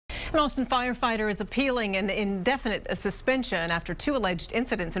An Austin firefighter is appealing an indefinite suspension after two alleged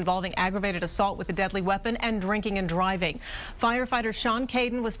incidents involving aggravated assault with a deadly weapon and drinking and driving. Firefighter Sean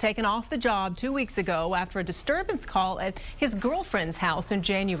Caden was taken off the job 2 weeks ago after a disturbance call at his girlfriend's house in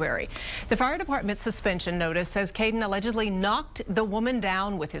January. The fire department's suspension notice says Caden allegedly knocked the woman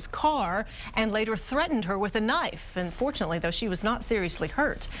down with his car and later threatened her with a knife. Unfortunately, though, she was not seriously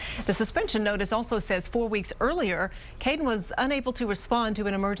hurt. The suspension notice also says 4 weeks earlier, Caden was unable to respond to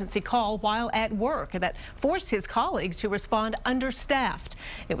an emergency call while at work that forced his colleagues to respond understaffed.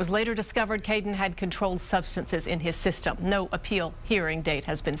 It was later discovered Caden had controlled substances in his system. No appeal hearing date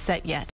has been set yet.